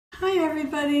Hi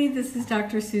everybody, this is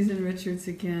Dr. Susan Richards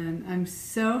again. I'm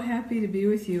so happy to be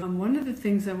with you. One of the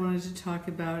things I wanted to talk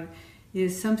about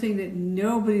is something that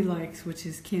nobody likes, which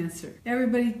is cancer.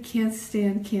 Everybody can't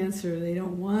stand cancer. They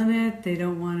don't want it. They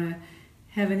don't want to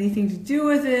have anything to do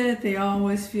with it. They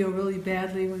always feel really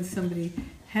badly when somebody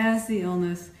has the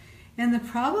illness. And the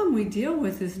problem we deal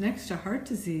with is next to heart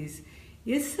disease.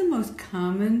 It's the most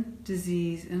common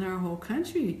disease in our whole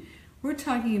country. We're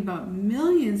talking about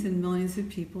millions and millions of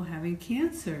people having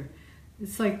cancer.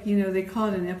 It's like, they call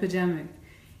it an epidemic.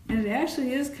 And it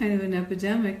actually is kind of an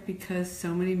epidemic because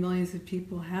so many millions of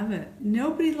people have it.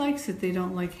 Nobody likes it. They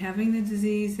don't like having the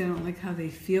disease. They don't like how they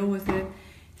feel with it.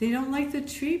 They don't like the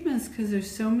treatments because there's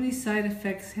so many side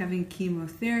effects having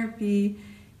chemotherapy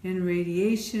and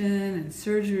radiation and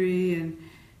surgery, and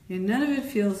none of it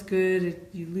feels good.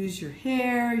 You lose your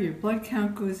hair, your blood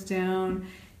count goes down,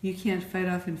 you can't fight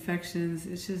off infections.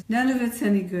 It's just, none of it's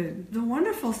any good. The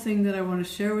wonderful thing that I want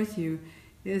to share with you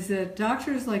is that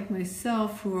doctors like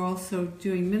myself who are also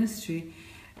doing ministry,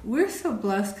 we're so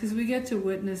blessed because we get to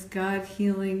witness God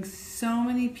healing so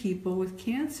many people with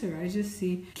cancer. I just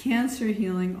see cancer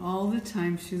healing all the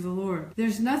time through the Lord.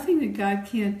 There's nothing that God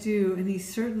can't do, and He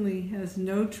certainly has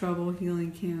no trouble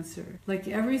healing cancer. Like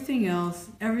everything else,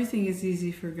 everything is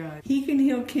easy for God. He can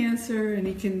heal cancer and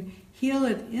He can heal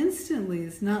it instantly.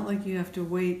 It's not like you have to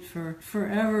wait for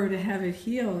forever to have it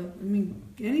healed. I mean,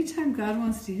 anytime God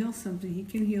wants to heal something, He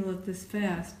can heal it this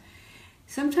fast.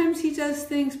 Sometimes He does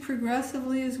things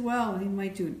progressively as well. He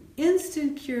might do an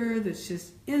instant cure that's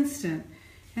just instant.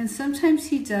 And sometimes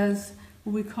He does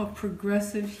what we call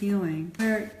progressive healing,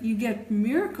 where you get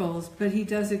miracles, but He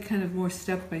does it kind of more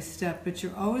step by step, but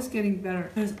you're always getting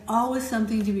better. There's always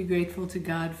something to be grateful to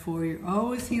God for. You're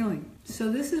always healing.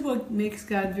 So this is what makes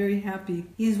God very happy,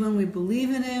 is when we believe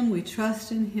in Him, we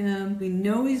trust in Him, we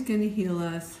know He's going to heal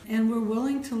us, and we're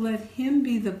willing to let Him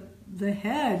be the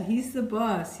head. He's the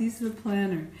boss. He's the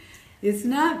planner. It's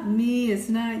not me. It's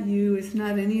not you. It's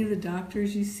not any of the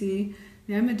doctors you see.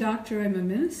 I'm a doctor. I'm a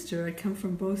minister. I come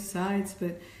from both sides,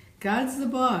 but God's the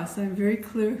boss. I'm very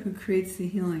clear who creates the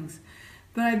healings.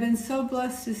 But I've been so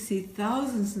blessed to see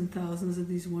thousands and thousands of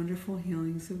these wonderful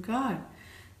healings of God,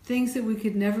 things that we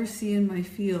could never see in my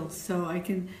field. So I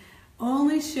can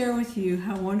only share with you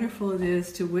how wonderful it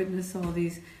is to witness all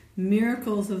these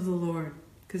miracles of the Lord,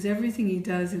 because everything He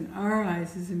does in our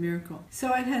eyes is a miracle.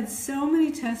 So I've had so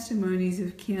many testimonies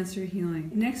of cancer healing.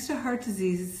 Next to heart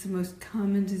disease, it's the most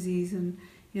common disease in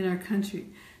our country.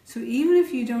 So even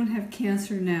if you don't have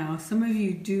cancer now, some of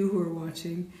you do who are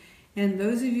watching, and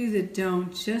those of you that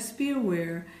don't, just be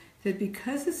aware that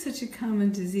because it's such a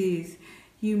common disease,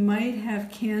 you might have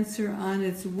cancer on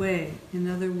its way. In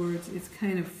other words, it's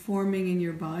kind of forming in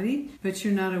your body, but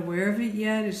you're not aware of it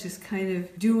yet. It's just kind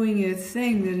of doing its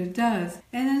thing that it does.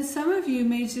 And then some of you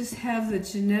may just have the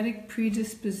genetic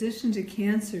predisposition to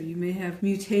cancer. You may have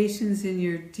mutations in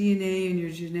your DNA and your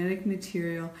genetic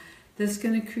material that's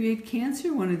going to create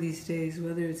cancer one of these days,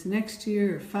 whether it's next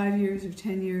year or 5 years or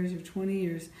 10 years or 20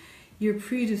 years. You're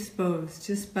predisposed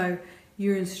just by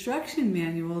your instruction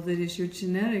manual that is your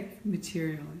genetic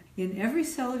material. In every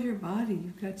cell of your body,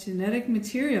 you've got genetic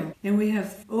material. And we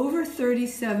have over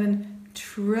 37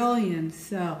 trillion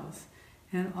cells.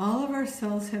 And all of our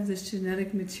cells have this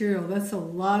genetic material. That's a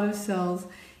lot of cells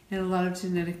and a lot of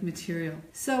genetic material.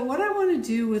 So what I want to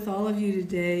do with all of you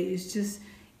today is just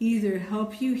either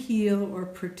help you heal or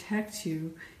protect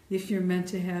you if you're meant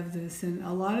to have this. And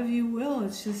a lot of you will.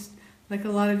 It's just like a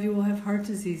lot of you will have heart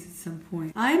disease at some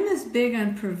point. I'm as big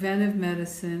on preventive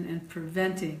medicine and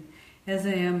preventing as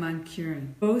I am on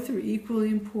curing. Both are equally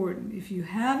important. If you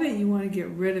have it, you want to get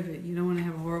rid of it. You don't want to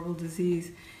have a horrible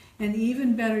disease. And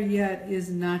even better yet is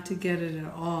not to get it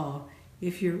at all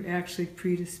if you're actually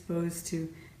predisposed to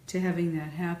having that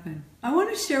happen. I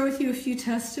want to share with you a few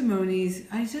testimonies.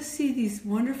 I just see these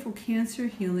wonderful cancer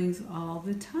healings all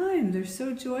the time. They're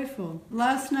so joyful.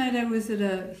 Last night I was at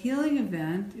a healing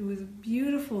event. It was a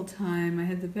beautiful time. I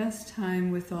had the best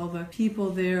time with all the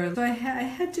people there. So I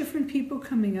had different people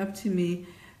coming up to me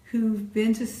who've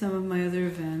been to some of my other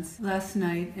events last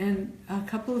night, and a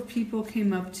couple of people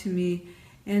came up to me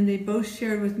and they both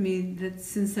shared with me that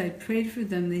since I prayed for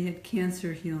them, they had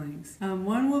cancer healings.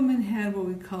 One woman had what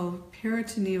we call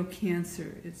peritoneal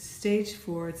cancer. It's stage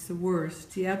 4. It's the worst.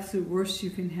 It's the absolute worst you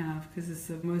can have because it's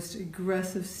the most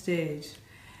aggressive stage.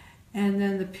 And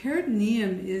then the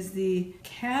peritoneum is the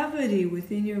cavity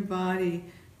within your body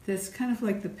that's kind of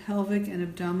like the pelvic and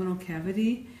abdominal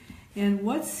cavity. And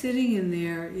what's sitting in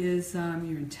there is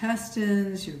your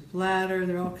intestines, your bladder.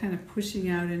 They're all kind of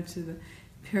pushing out into the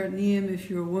peritoneum. If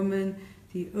you're a woman,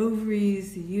 the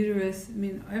ovaries, the uterus. I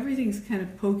mean, everything's kind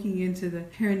of poking into the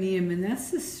perineum, and that's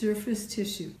the surface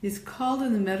tissue. It's called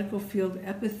in the medical field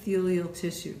epithelial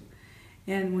tissue.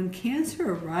 And when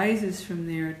cancer arises from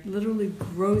there, it literally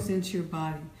grows into your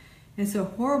body. And so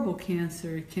horrible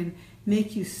cancer, it can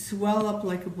make you swell up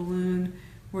like a balloon,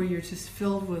 where you're just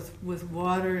filled with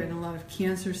water and a lot of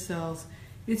cancer cells.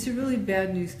 It's a really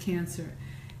bad news cancer.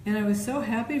 And I was so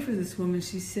happy for this woman.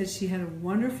 She said she had a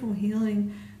wonderful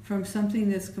healing from something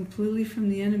that's completely from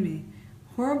the enemy.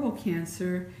 Horrible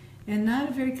cancer, and not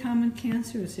a very common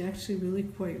cancer. It's actually really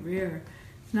quite rare.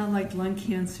 It's not like lung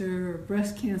cancer or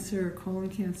breast cancer or colon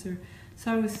cancer.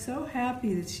 So I was so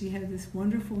happy that she had this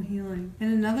wonderful healing.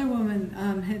 And another woman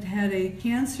had a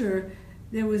cancer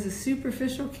that was a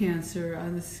superficial cancer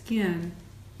on the skin,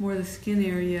 more the skin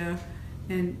area,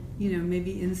 and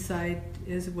maybe inside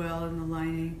as well in the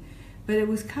lining. But it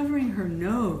was covering her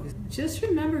nose. Just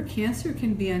remember, cancer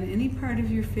can be on any part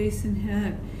of your face and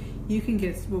head. You can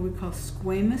get what we call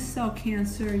squamous cell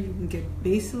cancer, you can get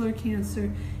basilar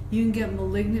cancer, you can get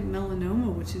malignant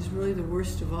melanoma, which is really the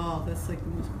worst of all. That's like the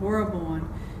most horrible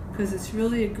one, because it's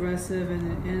really aggressive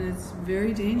and it's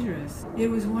very dangerous. It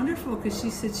was wonderful because she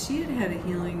said she had a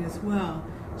healing as well.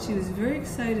 She was very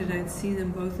excited. I'd seen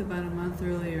them both about a month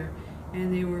earlier,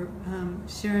 and they were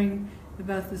sharing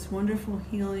about this wonderful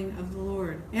healing of the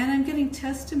Lord. And I'm getting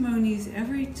testimonies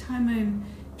every time I'm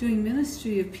doing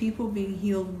ministry of people being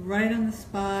healed right on the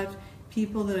spot,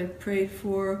 people that I prayed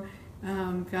for,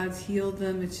 God's healed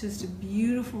them. It's just a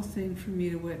beautiful thing for me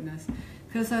to witness,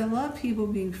 because I love people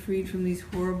being freed from these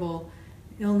horrible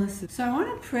illnesses. So I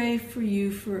want to pray for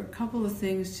you for a couple of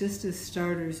things just as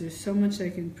starters. There's so much I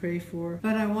can pray for,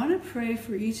 but I want to pray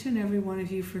for each and every one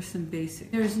of you for some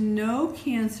basics. There's no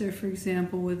cancer, for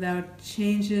example, without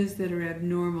changes that are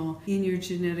abnormal in your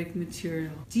genetic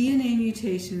material. DNA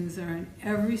mutations are in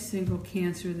every single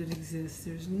cancer that exists.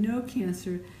 There's no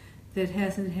cancer that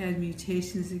hasn't had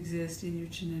mutations exist in your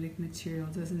genetic material.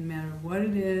 It doesn't matter what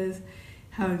it is,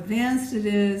 how advanced it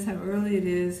is, how early it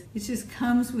is. It just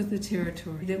comes with the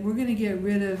territory. That we're going to get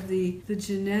rid of the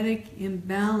genetic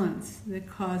imbalance that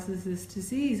causes this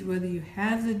disease. Whether you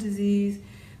have the disease,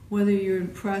 whether you're in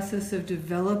process of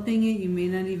developing it, you may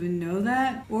not even know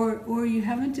that, or you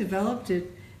haven't developed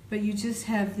it, but you just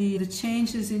have the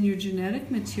changes in your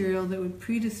genetic material that would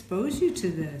predispose you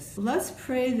to this. Let's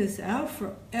pray this out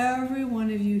for every one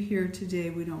of you here today.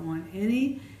 We don't want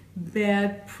any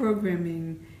bad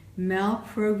programming,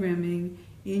 malprogramming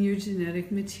in your genetic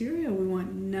material. We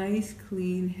want nice,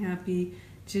 clean, happy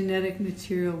genetic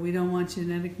material. We don't want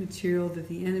genetic material that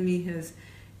the enemy has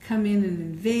come in and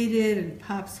invaded and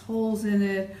pops holes in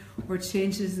it, or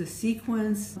changes the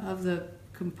sequence of the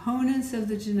components of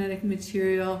the genetic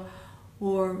material,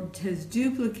 or has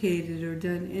duplicated or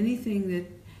done anything that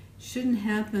shouldn't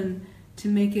happen to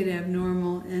make it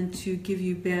abnormal and to give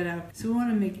you bad outcomes. So we want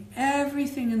to make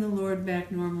everything in the Lord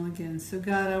back normal again. So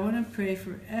God, I want to pray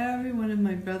for every one of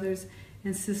my brothers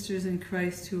and sisters in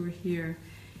Christ who are here,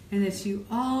 and that you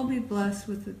all be blessed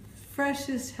with the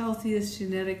freshest, healthiest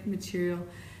genetic material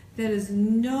that is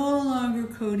no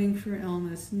longer coding for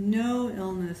illness,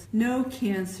 no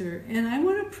cancer. And I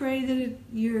want to pray that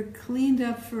you're cleaned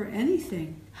up for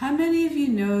anything. How many of you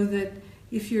know that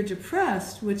if you're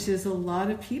depressed, which is a lot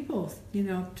of people,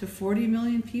 up to 40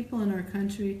 million people in our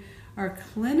country are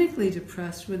clinically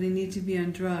depressed where they need to be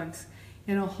on drugs,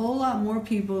 and a whole lot more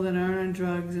people that aren't on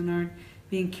drugs and aren't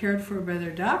being cared for by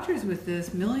their doctors with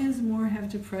this, millions more have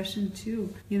depression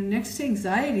too. Next to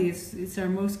anxiety, it's our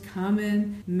most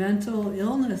common mental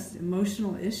illness,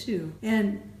 emotional issue.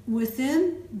 And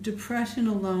within depression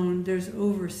alone, there's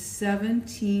over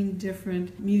 17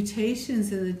 different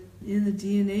mutations in the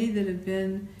DNA that have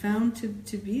been found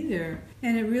to be there.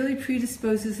 And it really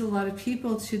predisposes a lot of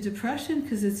people to depression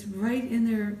because it's right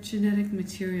in their genetic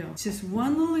material. It's just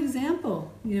one little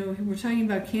example. We're talking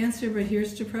about cancer, but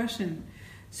here's depression.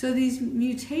 So these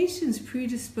mutations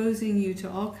predisposing you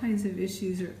to all kinds of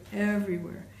issues are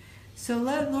everywhere. So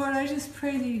Lord, I just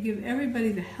pray that you give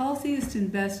everybody the healthiest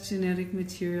and best genetic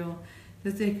material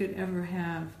that they could ever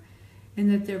have,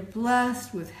 and that they're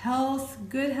blessed with health,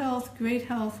 good health, great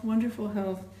health, wonderful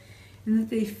health, and that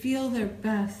they feel their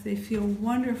best. They feel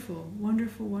wonderful,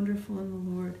 wonderful, wonderful in the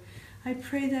Lord. I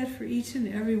pray that for each and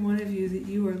every one of you, that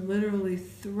you are literally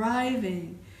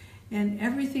thriving and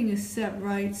everything is set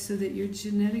right so that your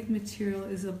genetic material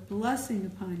is a blessing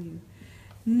upon you.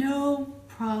 No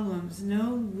problems,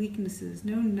 no weaknesses,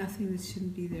 no nothing that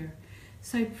shouldn't be there.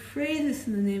 So I pray this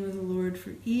in the name of the Lord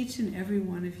for each and every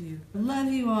one of you. I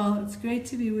love you all. It's great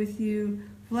to be with you.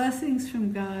 Blessings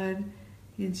from God.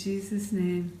 In Jesus'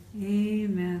 name,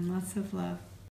 amen. Lots of love.